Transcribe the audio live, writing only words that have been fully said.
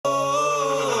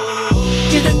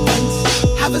Get a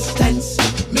fence, have a stance,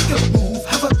 make a move,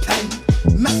 have a plan,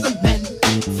 mess the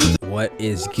men. What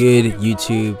is good,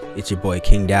 YouTube? It's your boy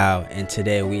KingDow, and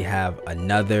today we have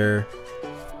another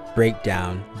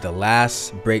breakdown, the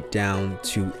last breakdown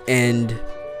to end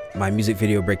my music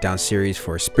video breakdown series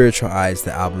for Spiritual Eyes,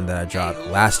 the album that I dropped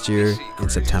last year in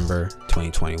September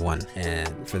 2021.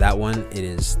 And for that one, it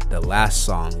is the last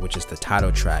song, which is the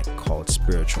title track, called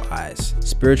Spiritual Eyes.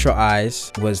 Spiritual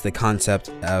Eyes was the concept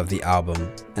of the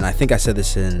album, and I think I said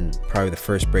this in probably the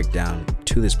first breakdown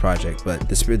to this project, but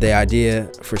the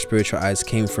idea for Spiritual Eyes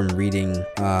came from reading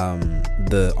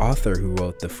the author who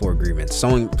wrote the 4 Agreements.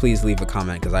 Someone please leave a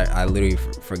comment, because I literally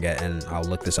forget, and I'll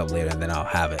look this up later and then I'll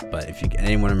have it. But if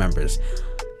anyone remembers,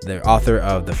 the author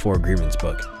of the 4 Agreements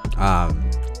book,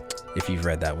 if you've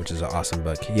read that, which is an awesome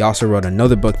book. He also wrote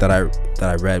another book that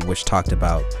I read, which talked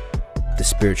about the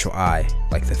spiritual eye,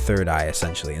 like the third eye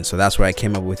essentially. And so that's where I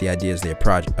came up with the ideas of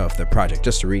the project,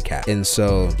 just to recap. And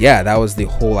so yeah, that was the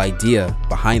whole idea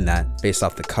behind that, based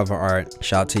off the cover art.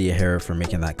 Shout out to Yahira for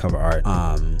making that cover art,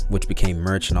 which became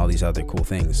merch and all these other cool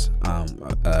things,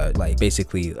 like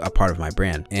basically a part of my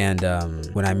brand. And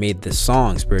when I made this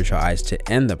song Spiritual Eyes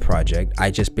to end the project,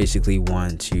 I just basically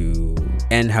want to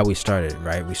end how we started,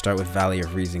 right? We start with Valley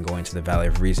of Reason, going to the Valley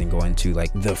of Reason, going to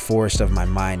like the forest of my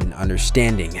mind and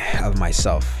understanding of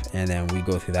myself. And then we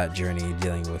go through that journey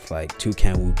dealing with like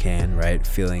Toucan Wucan, right?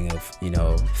 Feeling of, you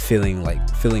know, feeling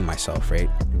myself, right?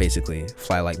 Basically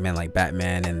fly like men, like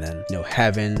Batman. And then, you know,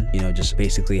 heaven, you know, just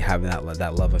basically having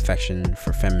that love affection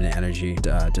for feminine energy,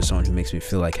 to someone who makes me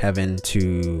feel like heaven,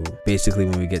 to basically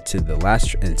when we get to the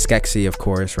last, and Skeksis, of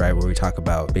course, right, where we talk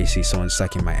about basically someone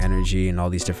sucking my energy and all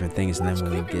these different things. And then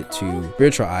when we get to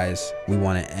Spiritual Eyes, we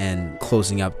want to end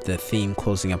closing up the theme,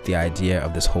 closing up the idea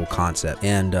of this whole concept.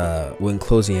 And when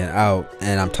closing it out,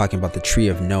 and I'm talking about the Tree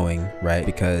of Knowing, right?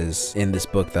 Because in this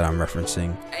book that I'm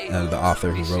referencing, the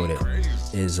author who wrote it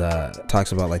is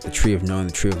talks about like the Tree of Knowing,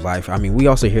 the Tree of Life. I mean, we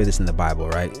also hear this in the Bible,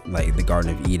 right? Like the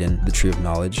Garden of Eden, the Tree of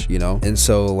Knowledge, you know? And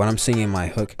so when I'm singing my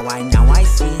hook, now I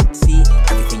see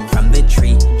everything from the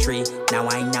tree. Now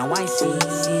I see,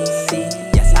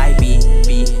 yes I be.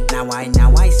 Now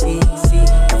I see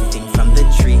everything from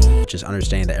the tree. Which is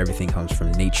understanding that everything comes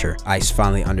from nature. I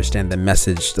finally understand the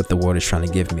message that the world is trying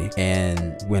to give me.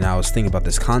 And when I was thinking about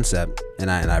this concept, and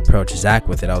I approached Zach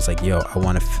with it, I was like, yo, I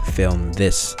want to film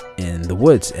this in the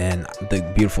woods. And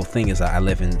the beautiful thing is that I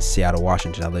live in Seattle,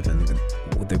 Washington. I live in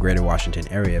the greater Washington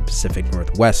area, Pacific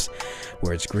Northwest,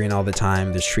 where it's green all the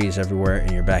time. There's trees everywhere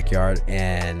in your backyard.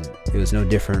 And it was no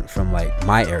different from like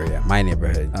my area, my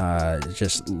neighborhood.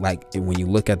 Just like when you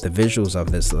look at the visuals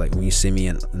of this, like when you see me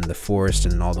in the forest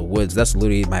and all the woods, that's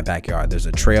literally my backyard. There's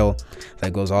a trail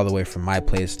that goes all the way from my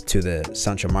place to the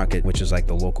Central Market, which is like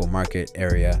the local market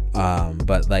area.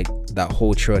 But like that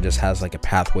whole trail just has like a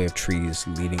pathway of trees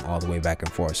leading all the way back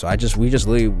and forth. So we just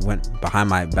literally went behind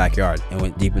my backyard and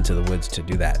went deep into the woods to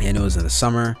do that. And it was in the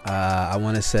summer. I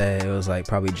want to say it was like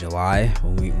probably July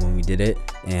when we did it,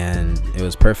 and it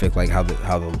was perfect. Like how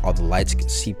all the lights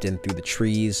seeped in through the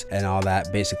trees and all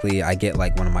that. Basically, I get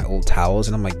like one of my old towels,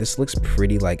 and I'm like, this looks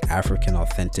pretty like African,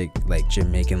 authentic, like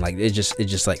Jamaican. Like it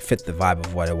just like fit the vibe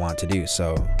of what I want to do.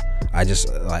 So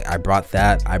I brought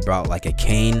that. I brought like a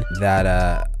cane that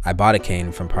I bought a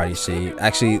cane from Party City.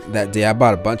 Actually, that day I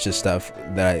bought a bunch of stuff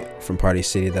from Party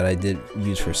City that I did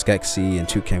use for Skeksis and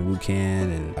Toucan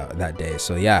Wucan and that day.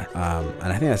 So yeah,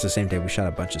 and I think that's the same day we shot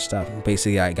a bunch of stuff.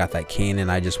 Basically, I got that cane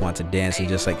and I just want to dance and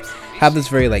just like have this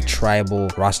very like tribal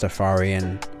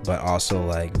Rastafarian, but also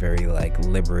like very like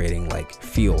liberating like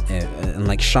feel and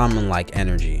like shaman like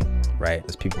energy, right?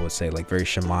 As people would say, like very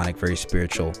shamanic, very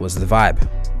spiritual was the vibe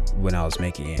when I was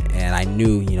making it. And I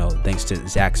knew, you know, thanks to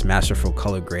Zach's masterful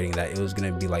color grading, that it was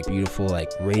gonna be like beautiful,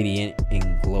 like radiant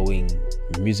and glowing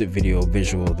music video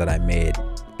visual that I made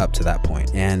up to that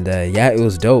point. And yeah, it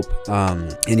was dope.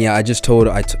 And yeah, I just told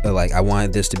I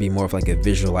wanted this to be more of like a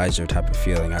visualizer type of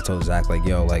feeling. I told Zach like,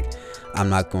 yo, like I'm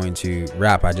not going to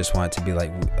rap. I just want it to be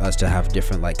like us to have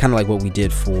different, like kind of like what we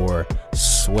did for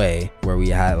Sway, where we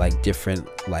had like different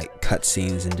like cut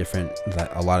scenes and different,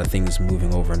 like a lot of things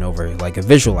moving over and over, like a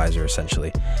visualizer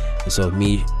essentially. And so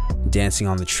me dancing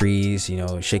on the trees, you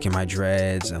know, shaking my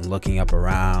dreads and looking up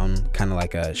around, kind of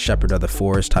like a shepherd of the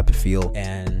forest type of feel.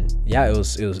 And yeah, it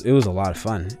was a lot of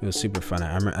fun. It was super fun.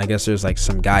 I guess there's like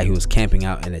some guy who was camping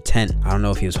out in a tent. I don't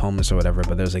know if he was homeless or whatever,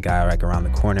 but there's a guy like around the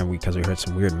corner because we heard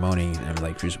some weird moaning, and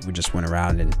like we just went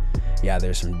around, and yeah,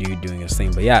 there's some dude doing his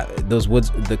thing. But yeah, those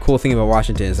woods, the cool thing about Washington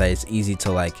Washington is that it's easy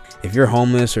to, like, if you're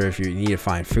homeless or if you need to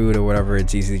find food or whatever,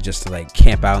 it's easy just to like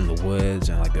camp out in the woods,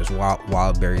 and like there's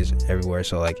wild berries everywhere,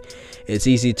 so like it's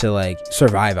easy to like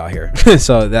survive out here.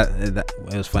 So that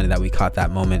it was funny that we caught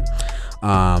that moment.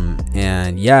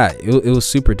 And yeah, it was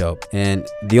super dope. And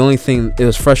the only thing, it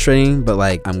was frustrating, but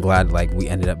like I'm glad like we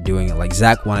ended up doing it. Like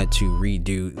Zach wanted to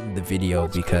redo the video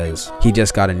because he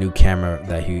just got a new camera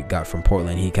that he got from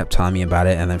Portland. He kept telling me about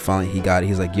it, and then finally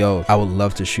he's like, yo, I would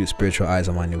love to shoot Spiritual Eyes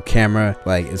on my new camera,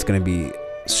 like it's gonna be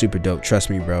super dope, trust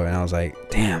me, bro. And I was like,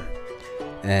 damn.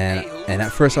 And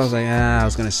at first I was like, I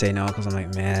was gonna say no, because I'm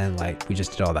like, man, like we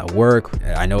just did all that work.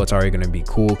 I know it's already gonna be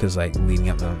cool because like leading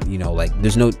up to, you know, like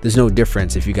there's no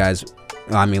difference if you guys,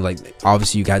 I mean, like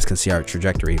obviously you guys can see our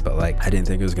trajectory, but like I didn't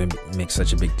think it was gonna make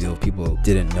such a big deal. People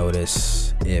didn't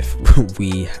notice if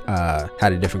we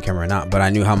had a different camera or not, but I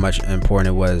knew how much important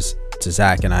it was to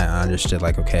Zach, and I understood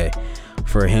like, okay,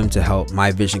 for him to help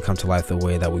my vision come to life the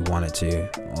way that we want it to,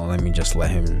 well, let me just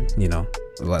let him, you know,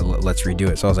 let's redo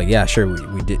it. So I was like, yeah, sure,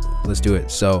 we did, let's do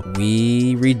it. So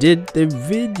we redid the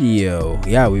video.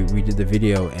 Yeah, we redid the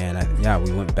video, and yeah,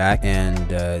 we went back and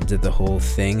did the whole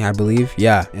thing, I believe.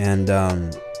 Yeah, and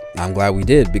I'm glad we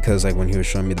did, because like when he was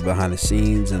showing me the behind the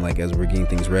scenes and like as we're getting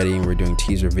things ready and we're doing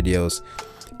teaser videos,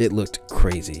 it looked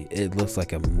crazy. It looks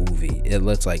like a movie. It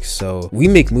looks like, so we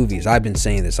make movies. I've been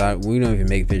saying this. We don't even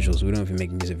make visuals. We don't even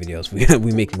make music videos.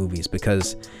 We make movies,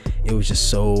 because it was just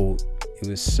so, it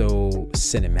was so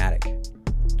cinematic.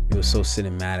 It was so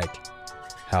cinematic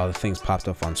how the things popped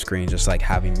up on screen, just like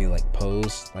having me like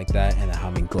pose like that and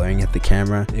having me glaring at the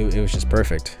camera. It was just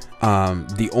perfect.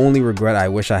 The only regret I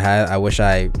wish I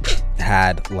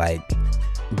had like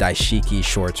dashiki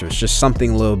shorts, or it's just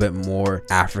something a little bit more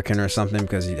African or something,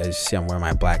 because as you see I'm wearing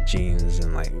my black jeans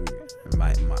and like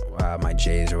my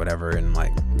J's or whatever, and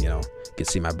like, you know, you can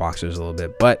see my boxers a little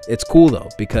bit. But it's cool though,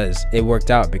 because it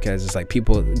worked out, because it's like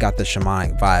people got the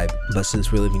shamanic vibe, but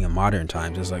since we're living in modern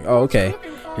times, it's like, oh, okay,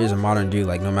 here's a modern dude.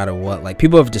 Like no matter what, like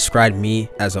people have described me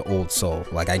as an old soul.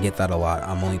 Like I get that a lot.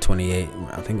 I'm only 28,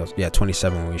 I think I was, yeah,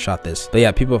 27 when we shot this, but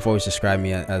yeah, people have always described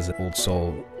me as an old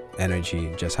soul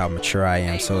energy, just how mature I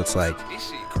am. So it's like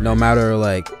no matter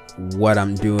like what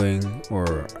I'm doing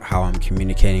or how I'm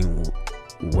communicating,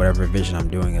 whatever vision I'm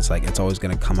doing, it's like it's always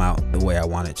going to come out the way I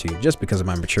want it to, just because of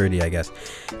my maturity, I guess.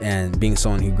 And being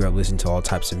someone who grew up listening to all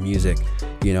types of music,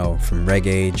 you know, from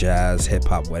reggae, jazz,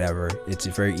 hip-hop, whatever, it's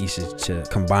very easy to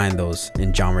combine those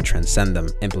and genre transcend them,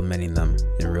 implementing them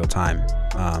in real time.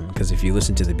 Because if you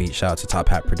listen to the beat, shout out to Top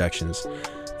Hat Productions,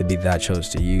 the beat that I chose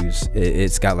to use,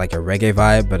 it's got like a reggae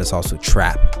vibe, but it's also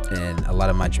trap, and a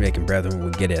lot of my Jamaican brethren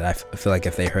would get it. I feel like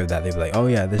if they heard that, they'd be like, oh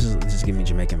yeah, this is giving me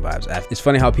Jamaican vibes. It's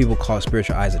funny how people call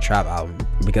Spiritual Eyes a trap album,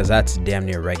 because that's damn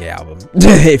near a reggae album.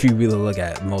 If you really look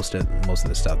at most of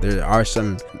the stuff, there are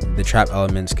the trap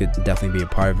elements could definitely be a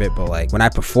part of it, but like when I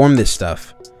perform this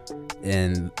stuff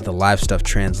and the live stuff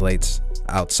translates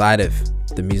outside of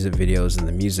the music videos and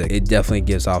the music, it definitely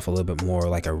gives off a little bit more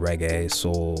like a reggae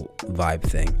soul vibe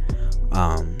thing,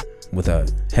 with a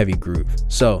heavy groove.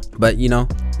 So, but you know,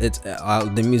 it's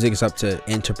the music is up to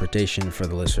interpretation for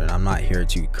the listener. I'm not here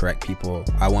to correct people.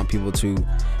 I want people to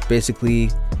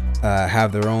basically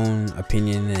have their own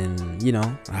opinion, and you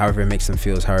know, however it makes them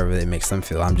feel is however it makes them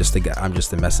feel. I'm just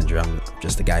the messenger. I'm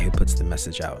just the guy who puts the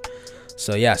message out.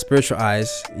 So yeah, Spiritual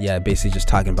Eyes, yeah, basically just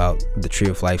talking about the tree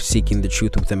of life, seeking the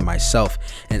truth within myself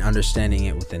and understanding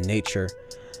it within nature,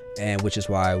 and which is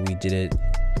why we did it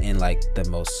in like the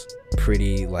most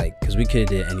pretty, like, because we could have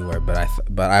did it anywhere,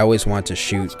 but I always wanted to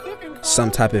shoot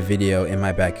some type of video in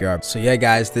my backyard. So yeah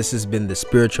guys, this has been the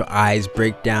Spiritual Eyes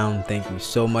breakdown. Thank you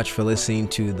so much for listening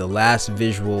to the last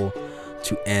visual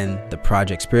to end the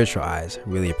project Spiritual Eyes.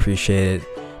 Really appreciate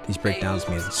it. These breakdowns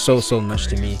mean so much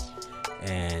to me,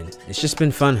 and it's just been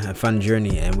a fun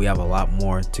journey, and we have a lot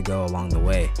more to go along the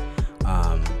way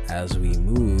as we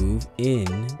move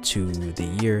into the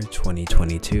year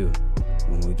 2022.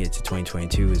 When we get to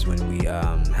 2022 is when we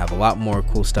have a lot more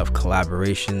cool stuff,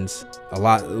 collaborations, a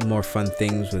lot more fun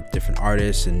things with different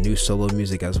artists and new solo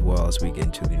music, as well as we get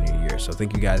into the new year. So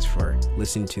thank you guys for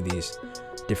listening to these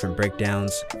different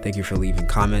breakdowns. Thank you for leaving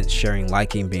comments, sharing,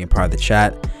 liking, being part of the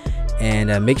chat.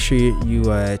 And make sure you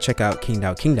check out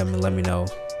KingDow KingDom and let me know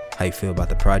how you feel about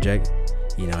the project.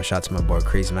 You know, shout out to my boy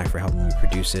Crazy Mac for helping me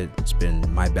produce it. It's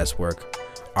been my best work,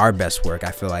 our best work.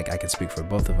 I feel like I can speak for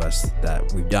both of us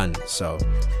that we've done. So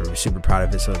we're super proud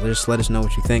of it. So just let us know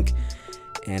what you think.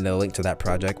 And a link to that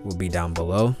project will be down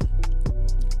below.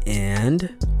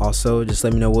 And also just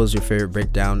let me know what was your favorite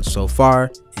breakdown so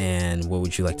far, and what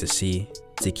would you like to see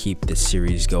to keep this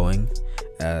series going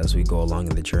as we go along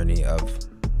in the journey of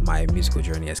my musical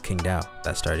journey as KingDow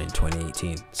that started in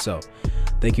 2018. So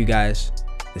thank you guys.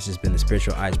 This has been the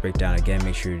Spiritual Eyes Breakdown. Again,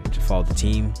 make sure to follow the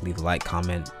team, leave a like,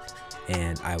 comment,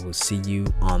 and I will see you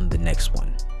on the next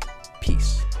one.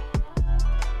 Peace.